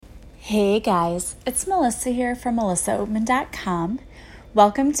Hey guys, it's Melissa here from melissaoatman.com.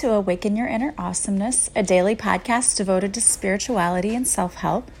 Welcome to Awaken Your Inner Awesomeness, a daily podcast devoted to spirituality and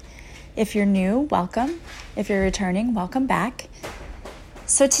self-help. If you're new, welcome. If you're returning, welcome back.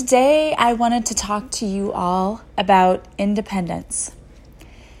 So today I wanted to talk to you all about independence.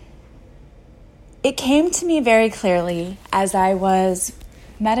 It came to me very clearly as I was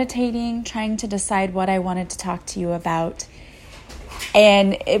meditating, trying to decide what I wanted to talk to you about.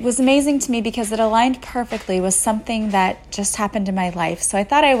 And it was amazing to me because it aligned perfectly with something that just happened in my life. So I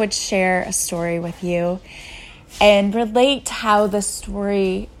thought I would share a story with you and relate how the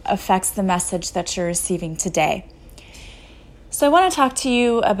story affects the message that you're receiving today. So I want to talk to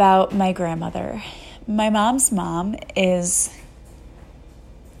you about my grandmother. My mom's mom is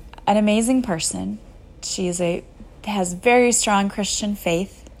an amazing person. She has very strong Christian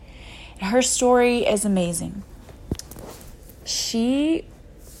faith. Her story is amazing. She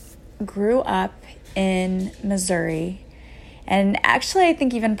grew up in Missouri, and actually I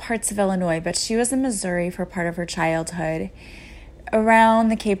think even parts of Illinois, but she was in Missouri for part of her childhood around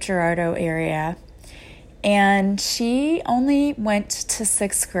the Cape Girardeau area. And she only went to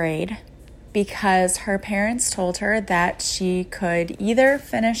 6th grade because her parents told her that she could either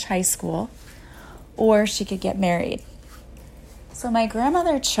finish high school or she could get married. So my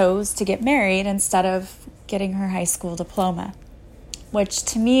grandmother chose to get married instead of getting her high school diploma, which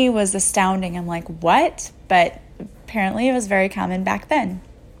to me was astounding. I'm like, what? But apparently it was very common back then.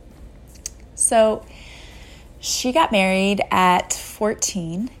 So she got married at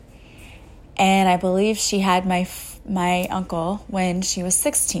 14, and I believe she had my uncle when she was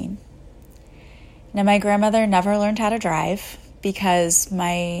 16. Now, my grandmother never learned how to drive because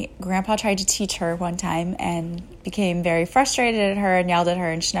my grandpa tried to teach her one time and became very frustrated at her and yelled at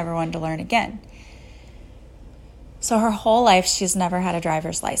her, and she never wanted to learn again. So her whole life, she's never had a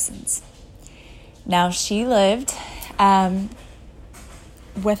driver's license. Now, she lived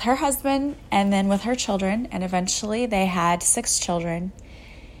with her husband and then with her children, and eventually they had 6 children.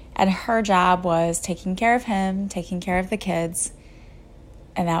 And her job was taking care of him, taking care of the kids,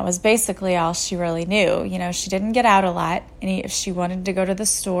 and that was basically all she really knew. You know, she didn't get out a lot, and if she wanted to go to the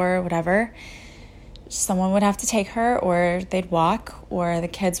store or whatever, someone would have to take her, or they'd walk, or the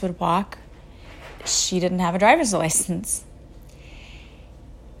kids would walk. She didn't have a driver's license.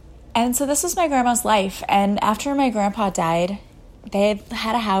 And so this was my grandma's life. And after my grandpa died, they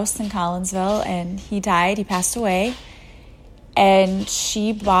had a house in Collinsville, and he died. He passed away. And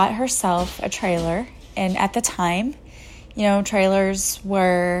she bought herself a trailer. And at the time, you know, trailers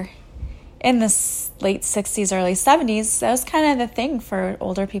were in the late 60s, early 70s. That was kind of the thing for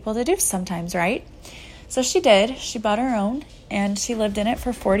older people to do sometimes, right? So she did. She bought her own, and she lived in it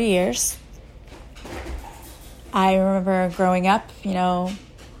for 40 years. I remember growing up, you know,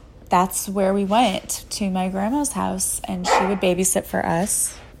 that's where we went, to my grandma's house, and she would babysit for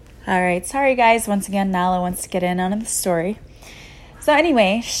us. All right, sorry guys, once again, Nala wants to get in on the story. So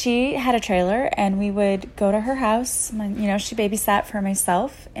anyway, she had a trailer, and we would go to her house. She babysat for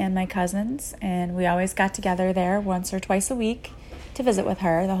myself and my cousins, and we always got together there once or twice a week to visit with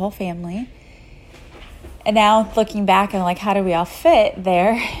her, the whole family. And now looking back, I'm like, how do we all fit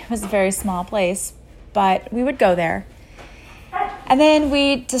there? It was a very small place. But we would go there. And then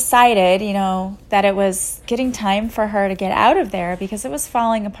we decided, you know, that it was getting time for her to get out of there because it was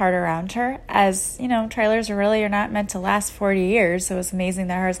falling apart around her. As, you know, trailers are not meant to last 40 years. So it was amazing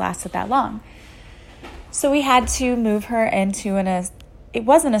that hers lasted that long. So we had to move her into it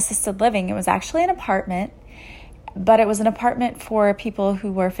wasn't assisted living. It was actually an apartment. But it was an apartment for people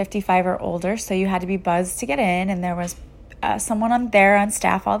who were 55 or older. So you had to be buzzed to get in. And there was someone on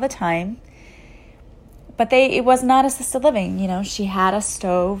staff all the time. But it was not assisted living. You know, she had a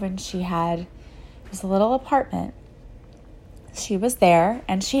stove, and it was a little apartment. She was there,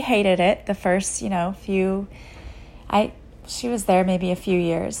 and she hated it the first, she was there maybe a few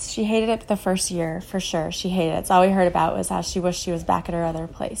years. She hated it the first year, for sure. She hated it. It's all we heard about was how she wished she was back at her other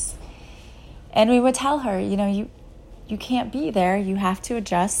place. And we would tell her, you know, you can't be there. You have to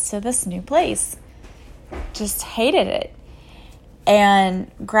adjust to this new place. Just hated it. And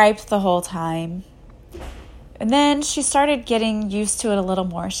griped the whole time. And then she started getting used to it a little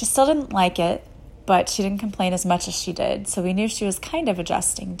more. She still didn't like it, but she didn't complain as much as she did. So we knew she was kind of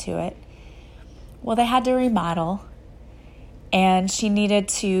adjusting to it. Well, they had to remodel, and she needed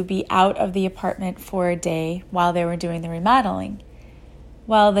to be out of the apartment for a day while they were doing the remodeling.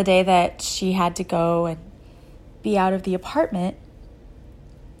 Well, the day that she had to go and be out of the apartment,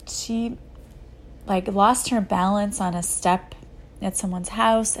 she lost her balance on a step at someone's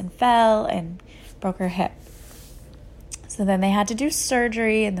house and fell and broke her hip. So then they had to do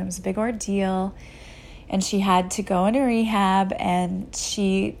surgery, and there was a big ordeal, and she had to go into rehab, and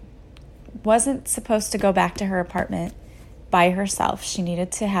she wasn't supposed to go back to her apartment by herself. She needed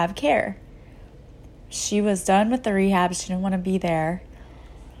to have care. She was done with the rehab. She didn't want to be there.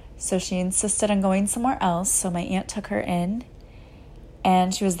 So she insisted on going somewhere else. So my aunt took her in,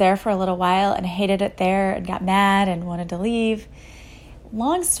 and she was there for a little while and hated it there and got mad and wanted to leave.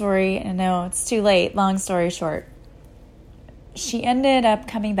 Long story, I know it's too late, long story short, she ended up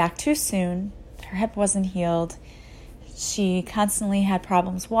coming back too soon. Her hip wasn't healed. She constantly had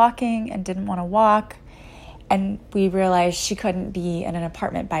problems walking and didn't want to walk. And we realized she couldn't be in an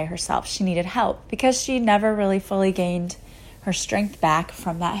apartment by herself. She needed help because she never really fully gained her strength back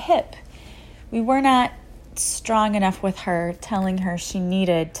from that hip. We were not strong enough with her, telling her she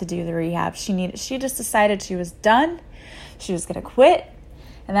needed to do the rehab. She just decided she was done. She was going to quit,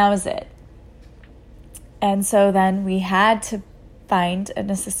 and that was it. And so then we had to find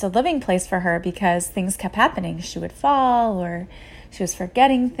an assisted living place for her because things kept happening. She would fall, or she was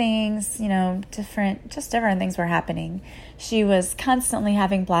forgetting things, different things were happening. She was constantly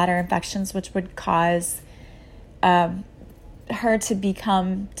having bladder infections, which would cause her to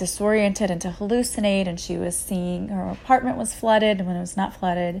become disoriented and to hallucinate, and she was seeing her apartment was flooded when it was not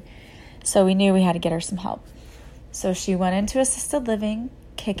flooded. So we knew we had to get her some help. So she went into assisted living,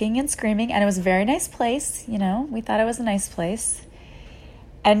 kicking and screaming, and it was a very nice place. We thought it was a nice place.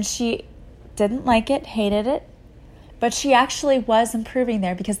 And she didn't like it, hated it, but she actually was improving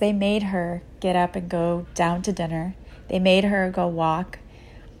there because they made her get up and go down to dinner. They made her go walk,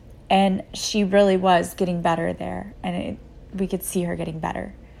 and she really was getting better there, and we could see her getting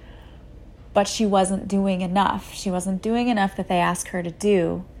better. But she wasn't doing enough. She wasn't doing enough that they asked her to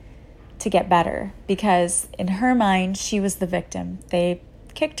do to get better, because in her mind, she was the victim. They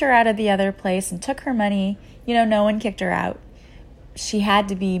kicked her out of the other place and took her money. No one kicked her out. She had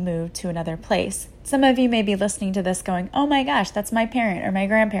to be moved to another place. Some of you may be listening to this going, oh my gosh, that's my parent or my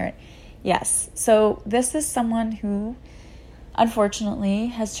grandparent. Yes. So this is someone who, unfortunately,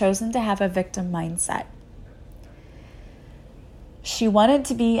 has chosen to have a victim mindset. She wanted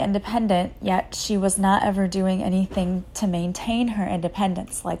to be independent, yet she was not ever doing anything to maintain her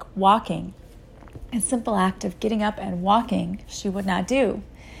independence, like walking. A simple act of getting up and walking, she would not do.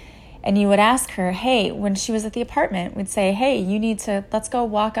 And you would ask her, hey, when she was at the apartment, we'd say, hey, let's go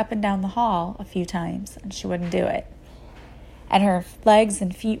walk up and down the hall a few times. And she wouldn't do it. And her legs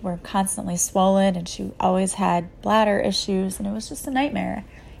and feet were constantly swollen, and she always had bladder issues, and it was just a nightmare.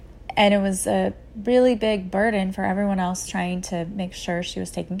 And it was a really big burden for everyone else trying to make sure she was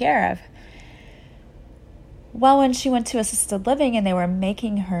taken care of. Well, when she went to assisted living and they were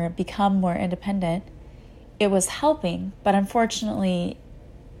making her become more independent, it was helping, but unfortunately,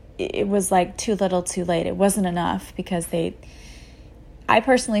 it was like too little too late. It wasn't enough because I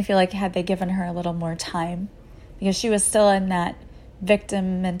personally feel like had they given her a little more time, because she was still in that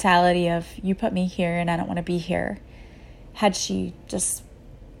victim mentality of, you put me here and I don't want to be here. Had she just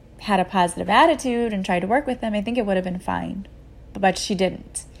had a positive attitude and tried to work with them, I think it would have been fine, but she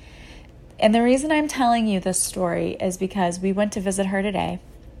didn't. And the reason I'm telling you this story is because we went to visit her today.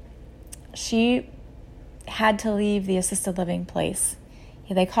 She had to leave the assisted living place.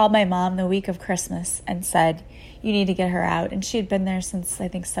 They called my mom the week of Christmas and said, you need to get her out. And she had been there since, I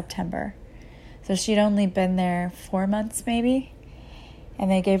think, September. So she'd only been there 4 months maybe.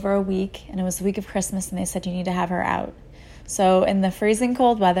 And they gave her a week, and it was the week of Christmas, and they said, you need to have her out. So in the freezing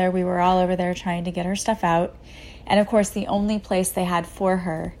cold weather, we were all over there trying to get her stuff out. And of course, the only place they had for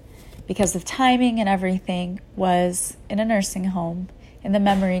her, because of timing and everything, was in a nursing home in the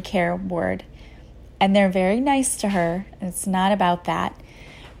memory care ward. And they're very nice to her, and it's not about that.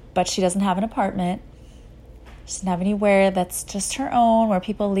 But she doesn't have an apartment. She doesn't have anywhere that's just her own, where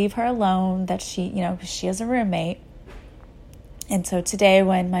people leave her alone, that she has a roommate. And so today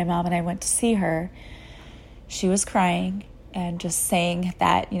when my mom and I went to see her, she was crying and just saying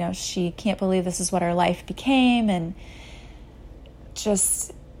that, she can't believe this is what her life became, and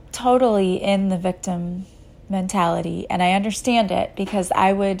just totally in the victim mentality. And I understand it, because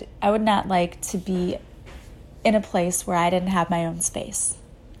I would not like to be in a place where I didn't have my own space.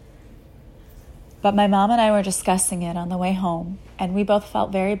 But my mom and I were discussing it on the way home, and we both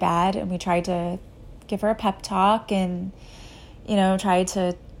felt very bad, and we tried to give her a pep talk and, tried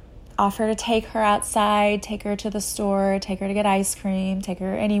to offer to take her outside, take her to the store, take her to get ice cream, take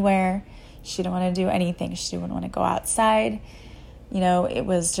her anywhere. She didn't want to do anything. She didn't want to go outside. It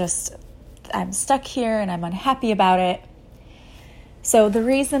was just, I'm stuck here and I'm unhappy about it. So the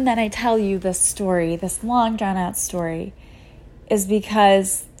reason that I tell you this story, this long drawn out story, is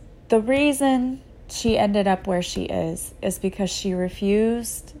because the reason she ended up where she is because she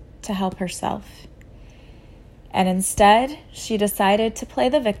refused to help herself. And instead, she decided to play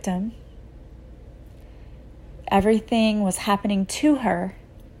the victim. Everything was happening to her.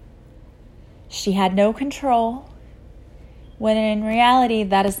 She had no control, when in reality,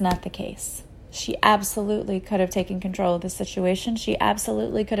 that is not the case. She absolutely could have taken control of the situation. She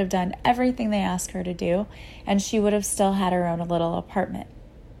absolutely could have done everything they asked her to do, and she would have still had her own little apartment.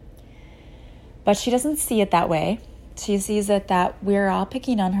 But she doesn't see it that way. She sees it that we're all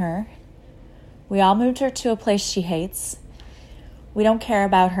picking on her. We all moved her to a place she hates. We don't care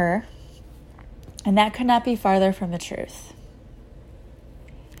about her. And that could not be farther from the truth.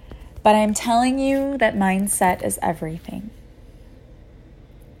 But I'm telling you that mindset is everything.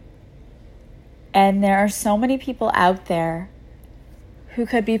 And there are so many people out there who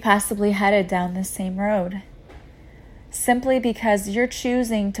could be possibly headed down the same road. Simply because you're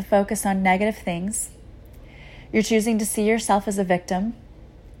choosing to focus on negative things. You're choosing to see yourself as a victim.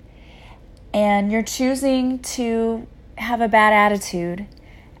 And you're choosing to have a bad attitude.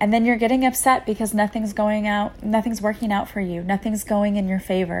 And then you're getting upset because nothing's working out for you. Nothing's going in your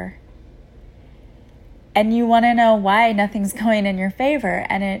favor. And you want to know why nothing's going in your favor.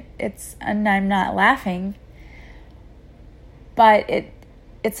 And I'm not laughing, but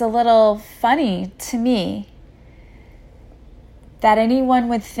it's a little funny to me that anyone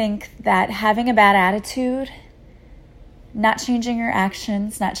would think that having a bad attitude, not changing your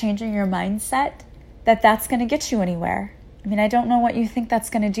actions, not changing your mindset, that's going to get you anywhere. I mean, I don't know what you think that's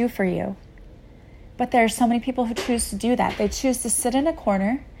going to do for you. But there are so many people who choose to do that. They choose to sit in a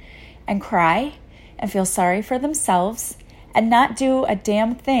corner and cry and feel sorry for themselves and not do a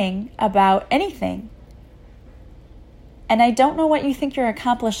damn thing about anything. And I don't know what you think you're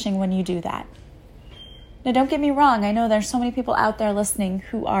accomplishing when you do that. Now, don't get me wrong. I know there's so many people out there listening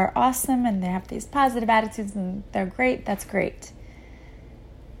who are awesome and they have these positive attitudes and they're great. That's great.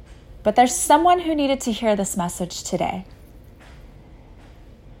 But there's someone who needed to hear this message today.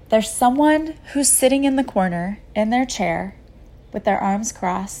 There's someone who's sitting in the corner in their chair with their arms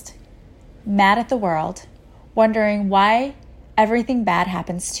crossed, mad at the world, wondering why everything bad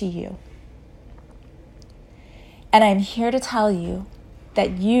happens to you. And I'm here to tell you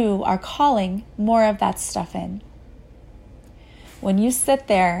that you are calling more of that stuff in. When you sit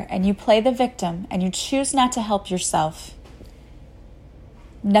there and you play the victim and you choose not to help yourself,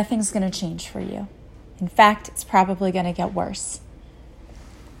 nothing's going to change for you. In fact, it's probably going to get worse.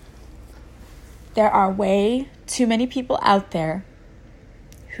 There are way too many people out there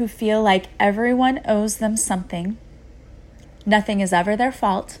who feel like everyone owes them something. Nothing is ever their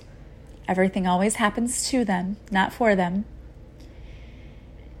fault. Everything always happens to them, not for them.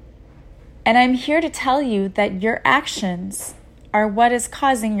 And I'm here to tell you that your actions are what is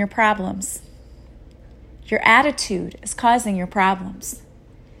causing your problems. Your attitude is causing your problems.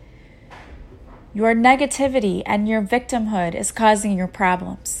 Your negativity and your victimhood is causing your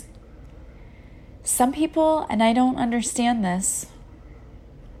problems. Some people, and I don't understand this,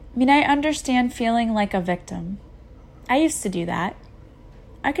 I understand feeling like a victim. I used to do that.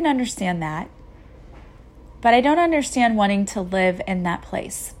 I can understand that. But I don't understand wanting to live in that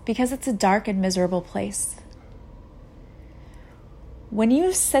place because it's a dark and miserable place. When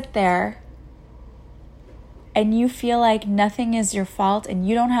you sit there and you feel like nothing is your fault and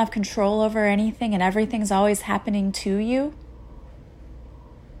you don't have control over anything and everything's always happening to you,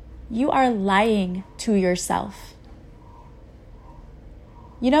 you are lying to yourself.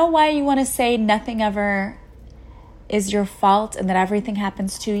 You know why you want to say nothing ever is your fault and that everything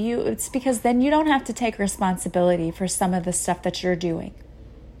happens to you? It's because then you don't have to take responsibility for some of the stuff that you're doing.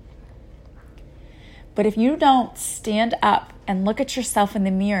 But if you don't stand up and look at yourself in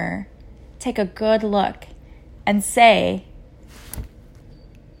the mirror, take a good look and say,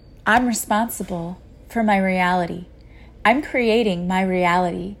 I'm responsible for my reality. I'm creating my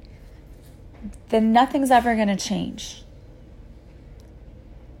reality. Then nothing's ever going to change.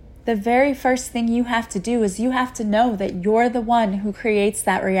 The very first thing you have to do is you have to know that you're the one who creates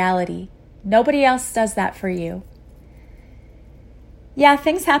that reality. Nobody else does that for you. Yeah,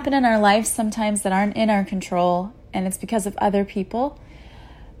 things happen in our lives sometimes that aren't in our control, and it's because of other people.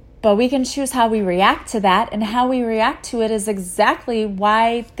 But we can choose how we react to that, and how we react to it is exactly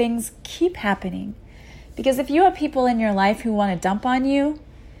why things keep happening. Because if you have people in your life who want to dump on you,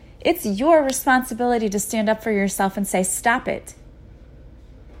 it's your responsibility to stand up for yourself and say, stop it.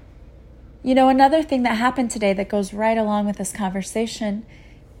 You know, another thing that happened today that goes right along with this conversation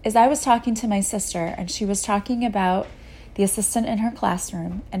is I was talking to my sister, and she was talking about the assistant in her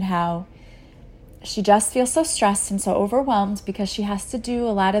classroom and how she just feels so stressed and so overwhelmed because she has to do a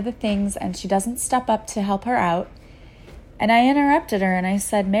lot of the things and she doesn't step up to help her out. And I interrupted her and I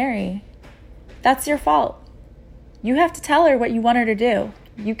said, Mary, that's your fault. You have to tell her what you want her to do.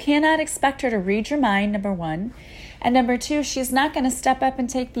 You cannot expect her to read your mind, number one. And number two, she's not going to step up and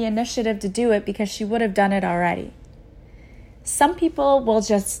take the initiative to do it because she would have done it already. Some people will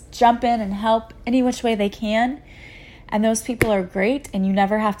just jump in and help any which way they can. And those people are great and you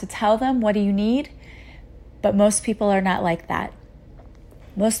never have to tell them, what do you need? But most people are not like that.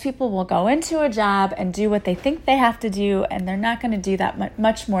 Most people will go into a job and do what they think they have to do, and they're not going to do that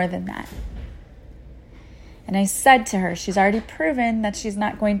much more than that. And I said to her, she's already proven that she's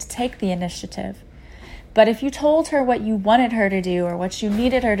not going to take the initiative. But if you told her what you wanted her to do or what you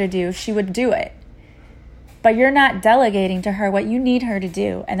needed her to do, she would do it. But you're not delegating to her what you need her to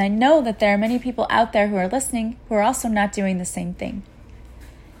do. And I know that there are many people out there who are listening who are also not doing the same thing.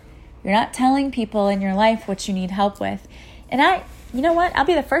 You're not telling people in your life what you need help with. And you know what? I'll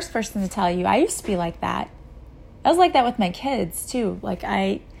be the first person to tell you, I used to be like that. I was like that with my kids too. Like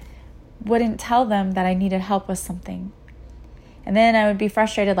I wouldn't tell them that I needed help with something. And then I would be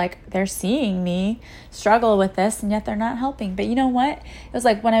frustrated, like they're seeing me struggle with this and yet they're not helping. But you know what? It was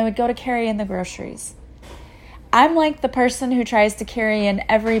like when I would go to carry in the groceries. I'm like the person who tries to carry in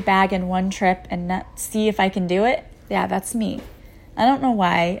every bag in one trip and not see if I can do it. Yeah, that's me. I don't know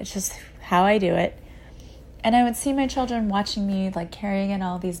why. It's just how I do it. And I would see my children watching me like carrying in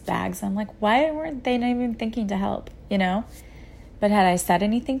all these bags. I'm like, why weren't they not even thinking to help, you know? But had I said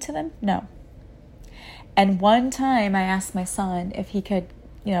anything to them? No. And one time I asked my son if he could,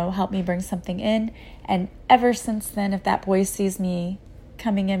 help me bring something in. And ever since then, if that boy sees me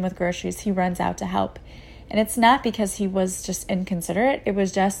coming in with groceries, he runs out to help. And it's not because he was just inconsiderate. It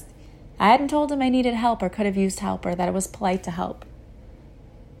was just, I hadn't told him I needed help or could have used help or that it was polite to help.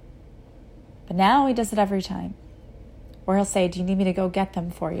 But now he does it every time. Or he'll say, do you need me to go get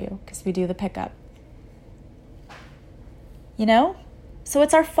them for you? Because we do the pickup. So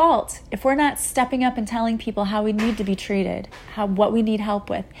it's our fault if we're not stepping up and telling people how we need to be treated, what we need help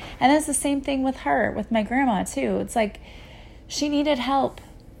with. And it's the same thing with her, with my grandma too. It's like she needed help.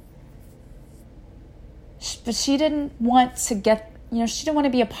 But she didn't want to she didn't want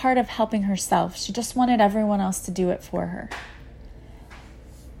to be a part of helping herself. She just wanted everyone else to do it for her.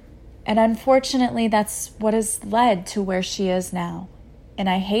 And unfortunately, that's what has led to where she is now. And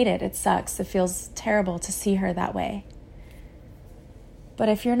I hate it. It sucks. It feels terrible to see her that way. But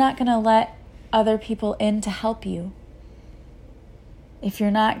if you're not going to let other people in to help you, if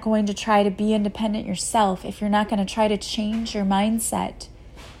you're not going to try to be independent yourself, if you're not going to try to change your mindset,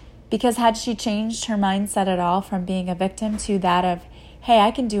 because had she changed her mindset at all from being a victim to that of, hey,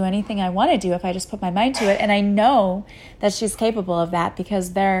 I can do anything I want to do if I just put my mind to it. And I know that she's capable of that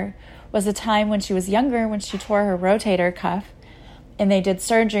because there was a time when she was younger when she tore her rotator cuff and they did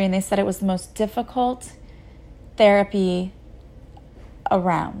surgery and they said it was the most difficult therapy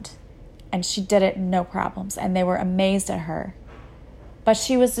around. And she did it no problems and they were amazed at her. But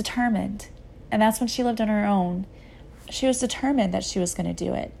she was determined. And that's when she lived on her own. She was determined that she was going to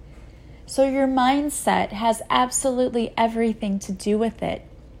do it. So your mindset has absolutely everything to do with it.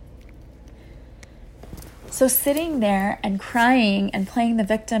 So sitting there and crying and playing the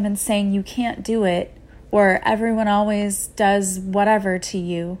victim and saying you can't do it or everyone always does whatever to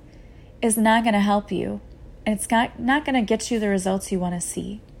you is not going to help you. And it's not going to get you the results you want to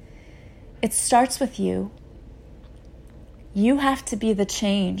see. It starts with you. You have to be the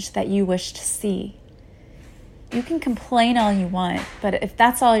change that you wish to see. You can complain all you want, but if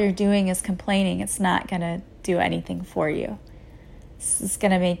that's all you're doing is complaining, it's not going to do anything for you. It's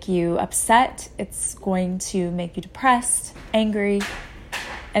going to make you upset. It's going to make you depressed, angry,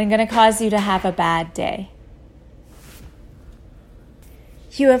 and going to cause you to have a bad day.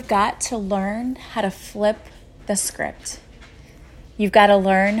 You have got to learn how to flip the script. You've got to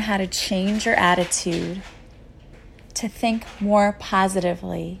learn how to change your attitude, to think more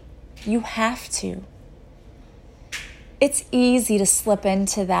positively. You have to. It's easy to slip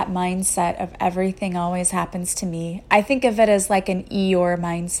into that mindset of everything always happens to me. I think of it as like an Eeyore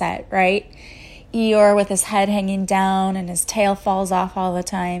mindset, right? Eeyore with his head hanging down and his tail falls off all the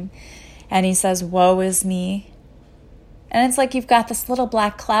time. And he says, woe is me. And it's like you've got this little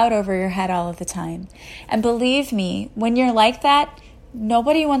black cloud over your head all of the time. And believe me, when you're like that,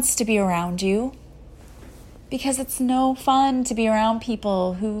 nobody wants to be around you. Because it's no fun to be around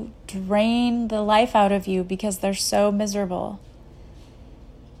people who drain the life out of you because they're so miserable.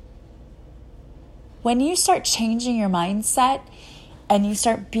 When you start changing your mindset and you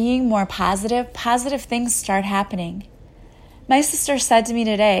start being more positive, positive things start happening. My sister said to me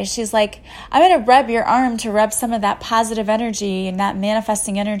today, she's like, I'm going to rub your arm to rub some of that positive energy and that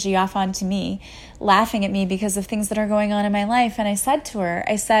manifesting energy off onto me, laughing at me because of things that are going on in my life. And I said to her,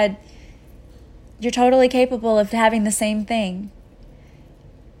 I said, you're totally capable of having the same thing.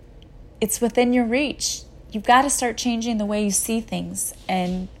 It's within your reach. You've got to start changing the way you see things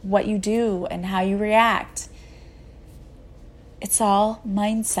and what you do and how you react. It's all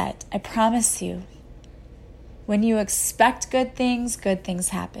mindset. I promise you. When you expect good things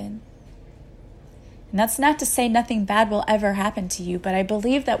happen. And that's not to say nothing bad will ever happen to you, but I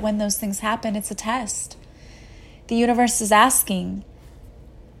believe that when those things happen, it's a test. The universe is asking,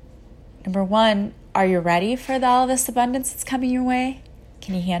 number one, are you ready for all this abundance that's coming your way?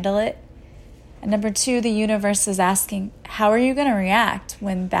 Can you handle it? And number two, the universe is asking, how are you going to react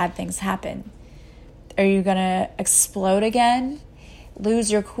when bad things happen? Are you going to explode again?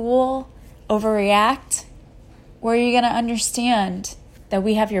 Lose your cool? Overreact? Or are you going to understand that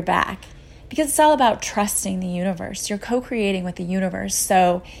we have your back? Because it's all about trusting the universe. You're co-creating with the universe.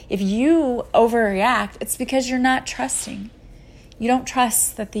 So if you overreact, it's because you're not trusting. You don't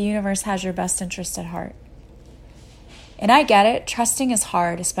trust that the universe has your best interest at heart. And I get it. Trusting is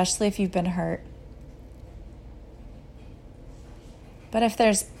hard, especially if you've been hurt. But if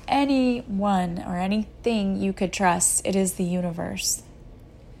there's anyone or anything you could trust, it is the universe.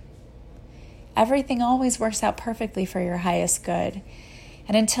 Everything always works out perfectly for your highest good.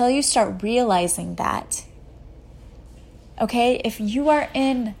 And until you start realizing that, okay, if you are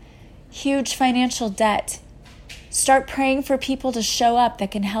in huge financial debt, start praying for people to show up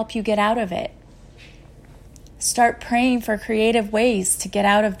that can help you get out of it. Start praying for creative ways to get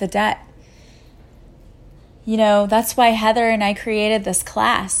out of the debt. You know, that's why Heather and I created this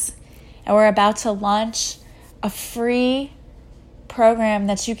class. And we're about to launch a free program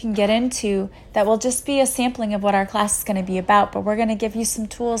that you can get into that will just be a sampling of what our class is going to be about. But we're going to give you some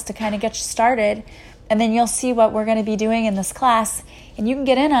tools to kind of get you started. And then you'll see what we're going to be doing in this class. And you can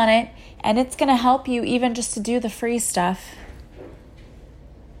get in on it. And it's going to help you even just to do the free stuff.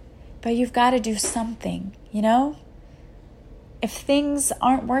 But you've got to do something, you know? If things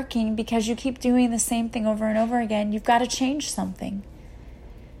aren't working because you keep doing the same thing over and over again, you've got to change something.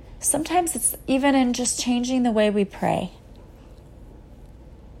 Sometimes it's even in just changing the way we pray.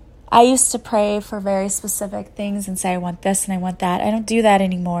 I used to pray for very specific things and say, I want this and I want that. I don't do that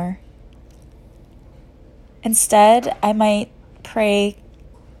anymore. Instead, I might pray,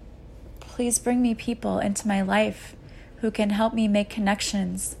 please bring me people into my life who can help me make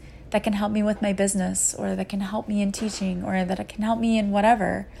connections, that can help me with my business, or that can help me in teaching, or that can help me in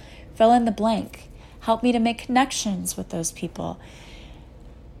whatever. Fill in the blank. Help me to make connections with those people.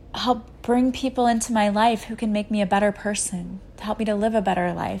 Help bring people into my life who can make me a better person, to help me to live a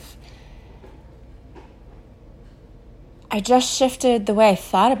better life. I just shifted the way I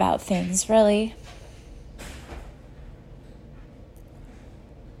thought about things, really.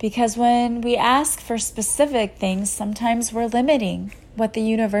 Because when we ask for specific things, sometimes we're limiting what the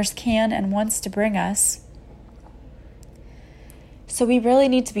universe can and wants to bring us. So we really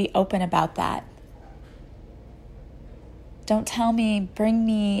need to be open about that. Don't tell me, bring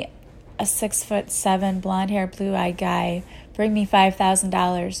me a 6'7", blonde-haired, blue-eyed guy, bring me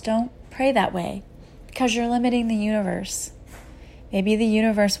 $5,000. Don't pray that way, because you're limiting the universe. Maybe the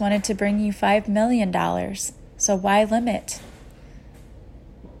universe wanted to bring you $5 million, so why limit?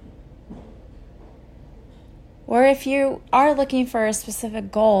 Or if you are looking for a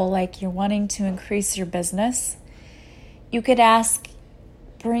specific goal, like you're wanting to increase your business, you could ask,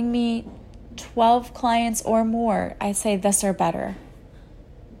 bring me 12 clients or more. I say this or better.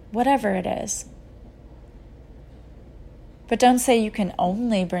 Whatever it is. But don't say you can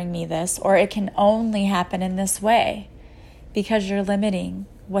only bring me this, or it can only happen in this way, because you're limiting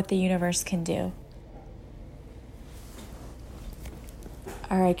what the universe can do.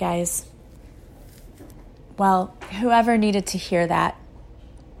 All right, guys. Well, whoever needed to hear that,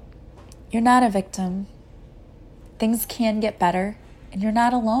 you're not a victim. Things can get better, and you're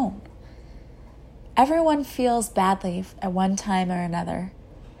not alone. Everyone feels badly at one time or another,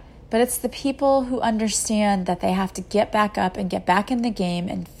 but it's the people who understand that they have to get back up and get back in the game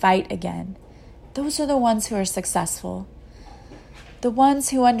and fight again. Those are the ones who are successful. The ones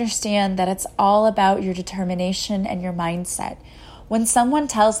who understand that it's all about your determination and your mindset. When someone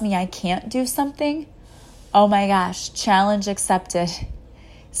tells me I can't do something, oh my gosh, challenge accepted.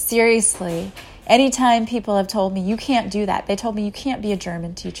 Seriously, anytime people have told me you can't do that, they told me you can't be a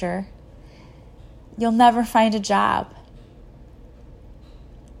German teacher. You'll never find a job.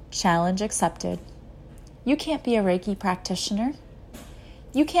 Challenge accepted. You can't be a Reiki practitioner.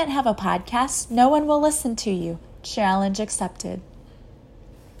 You can't have a podcast. No one will listen to you. Challenge accepted.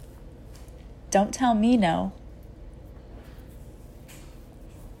 Don't tell me no.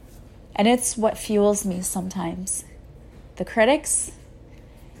 And it's what fuels me sometimes. The critics,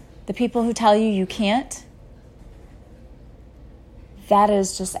 the people who tell you can't, that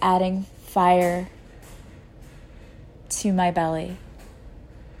is just adding fire to my belly.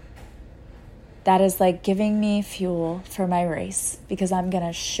 That is like giving me fuel for my race, because I'm going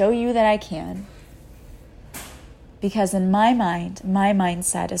to show you that I can. Because in my mind, my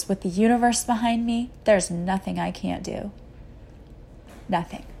mindset is with the universe behind me, there's nothing I can't do.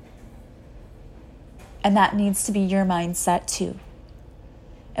 Nothing. And that needs to be your mindset too.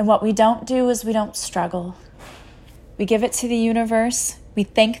 And what we don't do is we don't struggle. We give it to the universe. We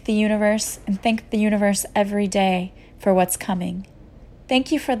thank the universe and thank the universe every day for what's coming.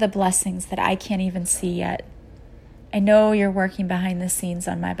 Thank you for the blessings that I can't even see yet. I know you're working behind the scenes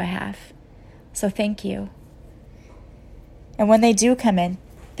on my behalf. So thank you. And when they do come in,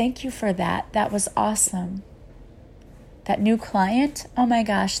 thank you for that. That was awesome. That new client, oh my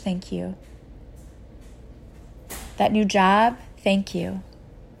gosh, thank you. That new job, thank you.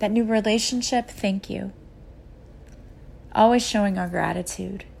 That new relationship, thank you. Always showing our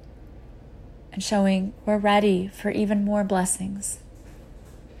gratitude and showing we're ready for even more blessings.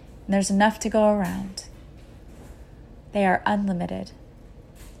 And there's enough to go around. They are unlimited.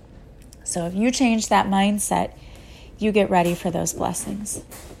 So if you change that mindset, you get ready for those blessings.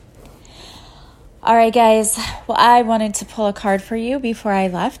 All right, guys. Well, I wanted to pull a card for you before I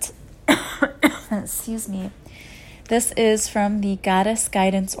left. Excuse me. This is from the Goddess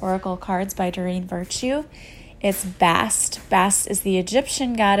Guidance Oracle cards by Doreen Virtue. It's Bast. Bast is the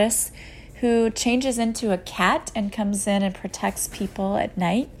Egyptian goddess who changes into a cat and comes in and protects people at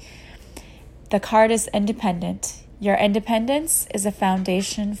night. The card is independent. Your independence is a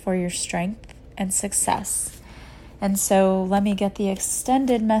foundation for your strength and success. And so let me get the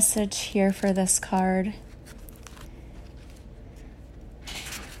extended message here for this card.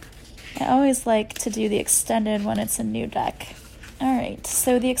 I always like to do the extended when it's a new deck. All right,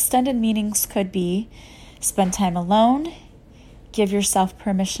 so the extended meanings could be spend time alone, give yourself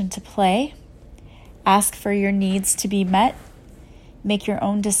permission to play, ask for your needs to be met, make your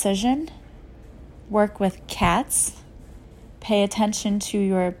own decision, work with cats, pay attention to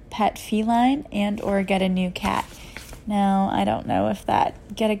your pet feline, and or get a new cat. Now, I don't know if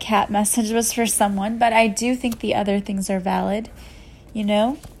that get a cat message was for someone, but I do think the other things are valid. You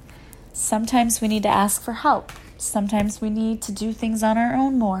know, sometimes we need to ask for help. Sometimes we need to do things on our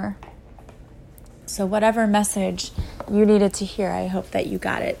own more. So whatever message you needed to hear, I hope that you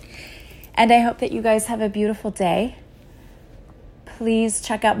got it. And I hope that you guys have a beautiful day. Please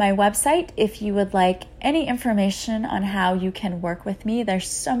check out my website if you would like any information on how you can work with me. There's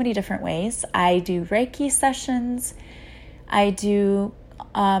so many different ways. I do Reiki sessions. I do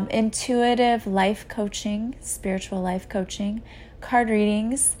intuitive life coaching, spiritual life coaching, card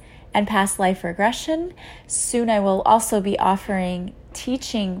readings, and past life regression. Soon I will also be offering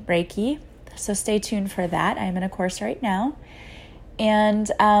teaching Reiki, so stay tuned for that. I'm in a course right now. And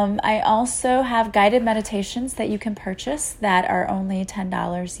I also have guided meditations that you can purchase that are only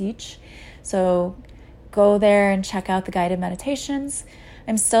 $10 each. So go there and check out the guided meditations.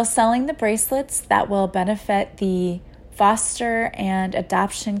 I'm still selling the bracelets that will benefit the Foster and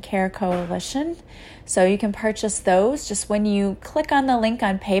Adoption Care Coalition. So you can purchase those. Just when you click on the link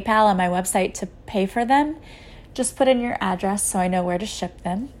on PayPal on my website to pay for them, just put in your address so I know where to ship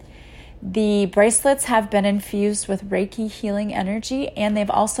them. The bracelets have been infused with Reiki healing energy, and they've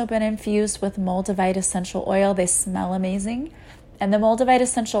also been infused with Moldavite essential oil. They smell amazing. And the Moldavite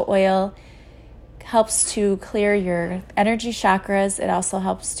essential oil helps to clear your energy chakras. It also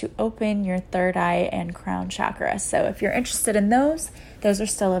helps to open your third eye and crown chakra. So if you're interested in those are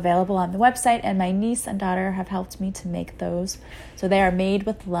still available on the website, and my niece and daughter have helped me to make those. So they are made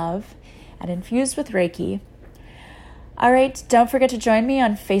with love and infused with Reiki. All right, don't forget to join me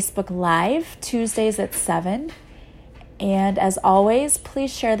on Facebook Live Tuesdays at 7. And as always,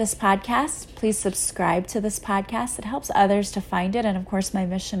 please share this podcast. Please subscribe to this podcast. It helps others to find it. And of course, my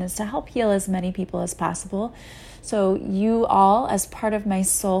mission is to help heal as many people as possible. So you all, as part of my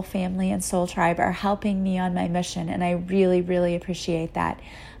soul family and soul tribe, are helping me on my mission. And I really, really appreciate that.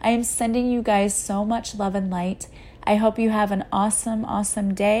 I am sending you guys so much love and light. I hope you have an awesome,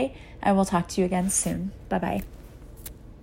 awesome day. I will talk to you again soon. Bye-bye.